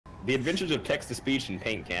The Adventures of Text-to-Speech and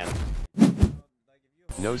Paint Can.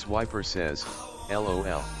 Nose Wiper says,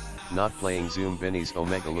 LOL. Not playing Zoom Benny's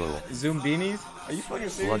Omega Lul. Zoom beanies? Are you fucking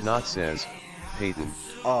serious? Bloodknot says, Peyton.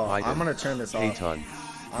 Oh, Peyton. I'm gonna turn this off. Peyton.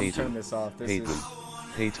 I'm turning this off. Peyton.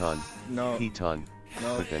 Peyton. No. Peyton.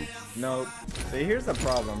 No. Peyton. No. So here's the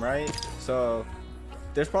problem, right? So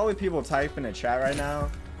there's probably people typing in chat right now,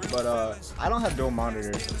 but I don't have dual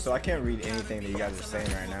monitors, so I can't read anything that you guys are saying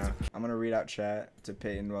right now. I'm gonna read out chat to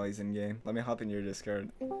Peyton while he's in game. Let me hop in your Discord.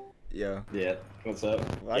 Yo. Yeah, what's up?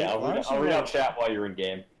 Why I'll read out chat while you're in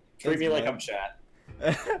game. Treat me like I'm chat.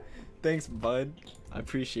 Thanks, bud. I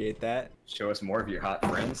appreciate that. Show us more of your hot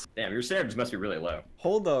friends. Damn, your standards must be really low.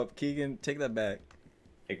 Hold up, Keegan. Take that back.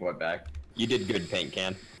 Take what back? You did good, Paint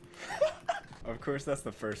Can. Of course, that's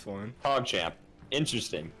the first one. Pogchamp.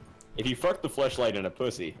 Interesting. If you fuck the fleshlight in a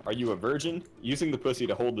pussy, are you a virgin, using the pussy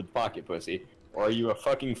to hold the pocket pussy? Or are you a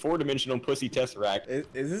fucking four-dimensional pussy tesseract?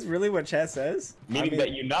 Is this really what chat says? Meaning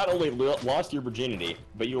that you not only lost your virginity,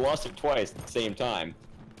 but you lost it twice at the same time.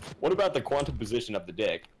 What about the quantum position of the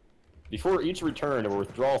dick? Before each return or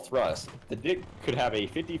withdrawal thrust, the dick could have a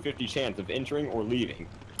 50-50 chance of entering or leaving.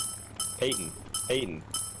 Peyton. Peyton.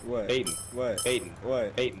 What? Peyton. What? Peyton.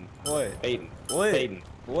 What? Peyton. What? Peyton. What? Peyton.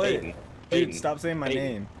 What? Peyton. Dude, stop saying my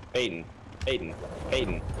name. Peyton. Peyton.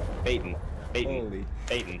 Peyton. Peyton. Peyton. Holy.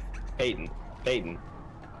 Peyton. Peyton. Peyton.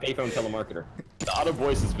 Payphone telemarketer. The auto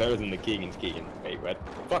voice is better than the Keegan's Keegan. Wait, what?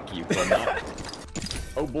 Fuck you,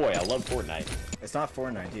 Fortnite. Oh boy, I love Fortnite. It's not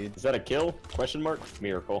Fortnite, dude. Is that a kill? Question mark?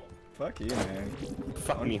 Miracle. Fuck you, man.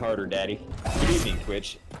 Fuck me harder, daddy. Good evening,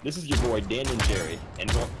 Twitch. This is your boy, Daniel Jerry.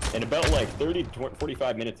 And about like 30 to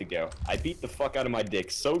 45 minutes ago, I beat the fuck out of my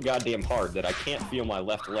dick so goddamn hard that I can't feel my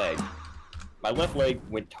left leg. My left leg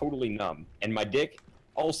went totally numb, and my dick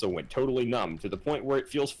also went totally numb to the point where it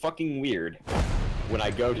feels fucking weird when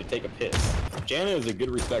I go to take a piss. Jana is a good,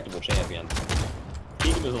 respectable champion.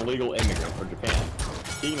 Keegan is a legal immigrant from Japan.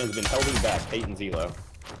 Keegan has been holding back Peyton's elo.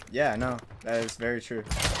 Yeah, no, that is very true.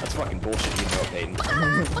 That's fucking bullshit, you know,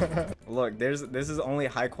 Peyton. Look, this is only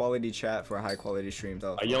high quality chat for a high quality stream,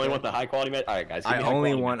 though. You only want the high quality Alright, guys. I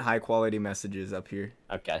only want high quality messages up here.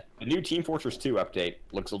 Okay. The new Team Fortress 2 update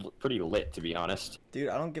looks pretty lit, to be honest. Dude,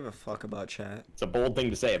 I don't give a fuck about chat. It's a bold thing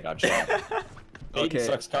to say about chat. Peyton Okay.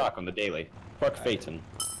 sucks cock on the daily. Fuck Peyton.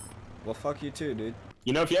 Well, fuck you too, dude.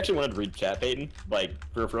 You know, if you actually wanted to read chat, Peyton, like,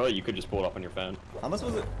 for real, you could just pull it up on your phone. How am I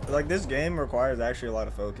supposed to... Like, this game requires actually a lot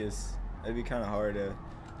of focus. It'd be kind of hard to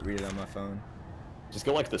read it on my phone. Just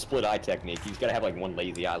go like the split eye technique. You just gotta have like one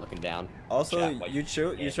lazy eye looking down. Also, Chat, like, you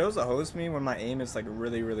chose to host me when my aim is like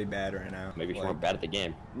really, really bad right now. Maybe if you like, weren't bad at the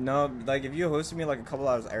game. No, like if you hosted me like a couple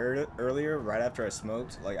hours earlier, right after I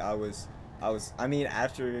smoked, like I mean,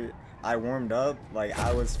 after I warmed up, like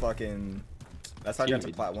I was fucking. That's how I got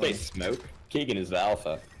to plat 1. They smoke. Keegan is the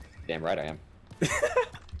alpha. Damn right I am.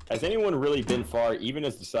 Has anyone really been far, even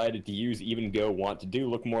as decided to use even go want to do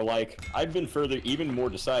look more like? I've been further, even more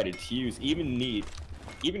decided to use even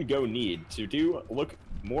go need to do look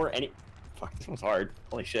more any. Fuck, this one's hard.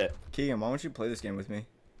 Holy shit. Keegan, why don't you play this game with me?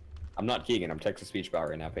 I'm not Keegan. I'm text-to-speech bot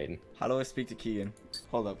right now, Peyton. How do I speak to Keegan?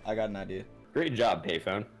 Hold up, I got an idea. Great job,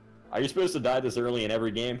 Payphone. Are you supposed to die this early in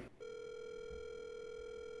every game?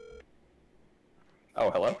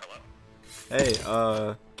 Oh, hello? Hey,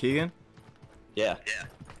 Keegan? Yeah.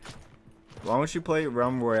 Why don't you play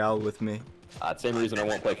Royale with me? Same reason I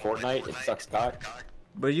won't play Fortnite. It sucks cock.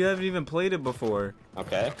 But you haven't even played it before.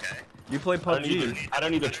 Okay. You play PUBG. I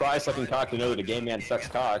don't need to try sucking cock to know that a game man sucks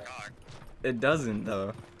cock. It doesn't,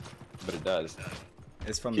 though. But it does.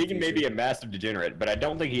 It's from Keegan the may future. be a massive degenerate, but I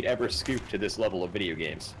don't think he'd ever scoop to this level of video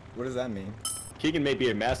games. What does that mean? Keegan may be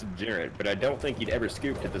a massive degenerate, but I don't think he'd ever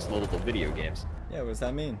scoop to this level of video games. Yeah, what does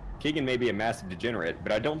that mean? Keegan may be a massive degenerate,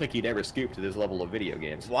 but I don't think he'd ever scoop to this level of video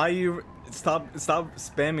games. Why you stop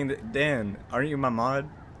spamming the Dan? Aren't you my mod?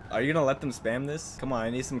 Are you gonna let them spam this? Come on, I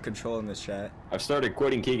need some control in this chat. I've started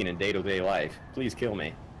quoting Keegan in day-to-day life. Please kill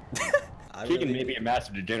me. Keegan may be a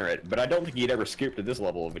massive degenerate, but I don't think he'd ever scoop to this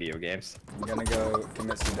level of video games. I'm gonna go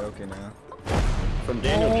commit Sudoku now. From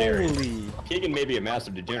Daniel Jerry. Holy. Keegan may be a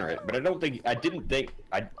massive degenerate, but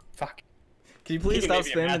fuck. Can you please Keegan stop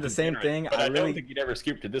may be a spamming the massive same degenerate, thing? But I don't think he'd ever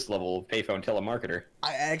scoop to this level of payphone telemarketer.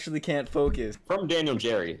 I actually can't focus. From Daniel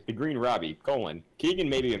Jerry, the Green Robbie, Keegan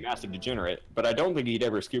may be a massive degenerate, but I don't think he'd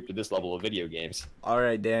ever scoop to this level of video games.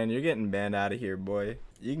 Alright, Dan, you're getting banned out of here, boy.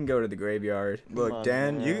 You can go to the graveyard. Look,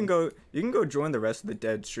 Dan, man. you can go join the rest of the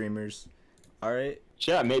dead streamers. Alright?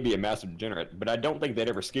 Chat may be a massive degenerate, but I don't think they'd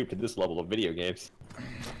ever scoop to this level of video games.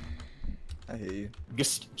 I hear you.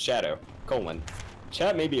 Shadow,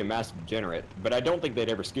 Chat may be a massive degenerate, but I don't think they'd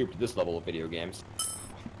ever scoop to this level of video games.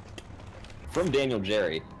 From Daniel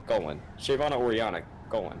Jerry, Shavana Oriana,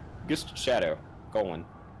 Gust Shadow,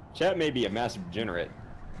 Chat may be a massive degenerate,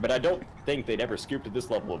 but I don't think they'd ever scoop to this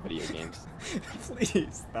level of video games.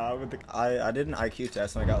 Please stop with the. I did an IQ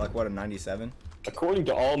test and I got like what, a 97. According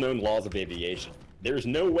to all known laws of aviation, there's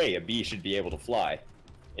no way a bee should be able to fly.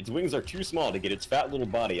 Its wings are too small to get its fat little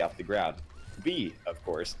body off the ground. Bee, of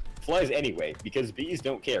course, flies anyway because bees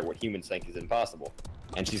don't care what humans think is impossible.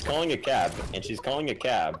 And she's calling a cab, and she's calling a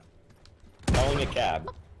cab, calling a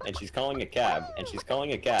cab, and she's calling a cab, and she's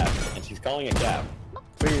calling a cab, and she's calling a cab.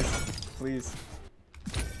 Please.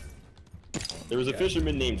 There was a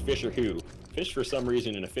fisherman named Fisher who fished for some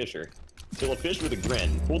reason in a fisher. Till a fish with a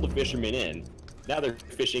grin pulled the fisherman in. Now they're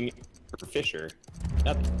fishing for Fisher.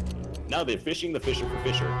 Now they're fishing the Fisher for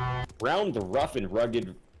Fisher. Round the rough and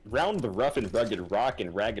rugged rock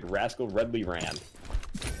and ragged rascal Redley ran.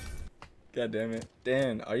 God damn it.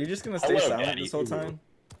 Dan, are you just gonna stay Hello, silent Daddy. this whole time?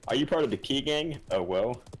 Are you part of the Key Gang? Oh,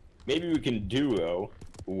 well. Maybe we can duo.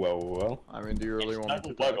 Whoa. I mean, do you really want me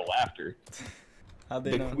to bug of laughter. How'd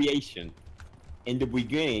they The know? creation. In the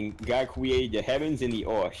beginning, God created the heavens and the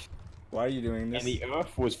earth. Why are you doing this? And the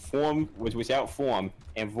earth was without form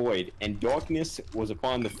and void, and darkness was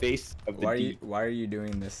upon the face of the deep. Why are you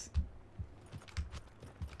doing this?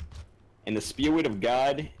 And the Spirit of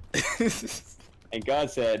God, and God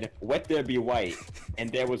said, "Let there be white,"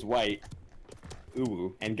 and there was white.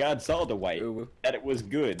 Ooh. And God saw the white, Ooh. that it was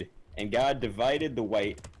good, and God divided the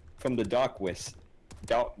white from the darkness.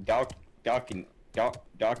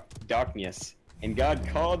 And God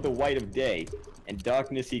called the white of day, and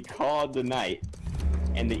darkness he called the night,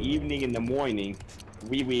 and the evening and the morning,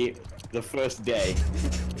 we the first day.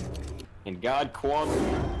 And God called,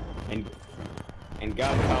 and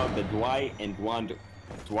God called the dry and dwand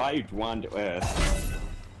earth,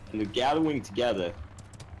 and the gathering together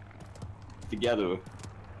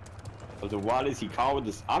of the waters he called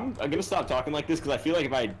this. I'm gonna stop talking like this because I feel like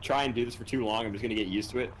if I try and do this for too long, I'm just gonna get used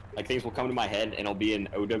to it. Like things will come to my head and it'll be in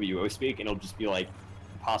OWO speak, and it'll just be like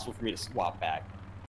impossible for me to swap back.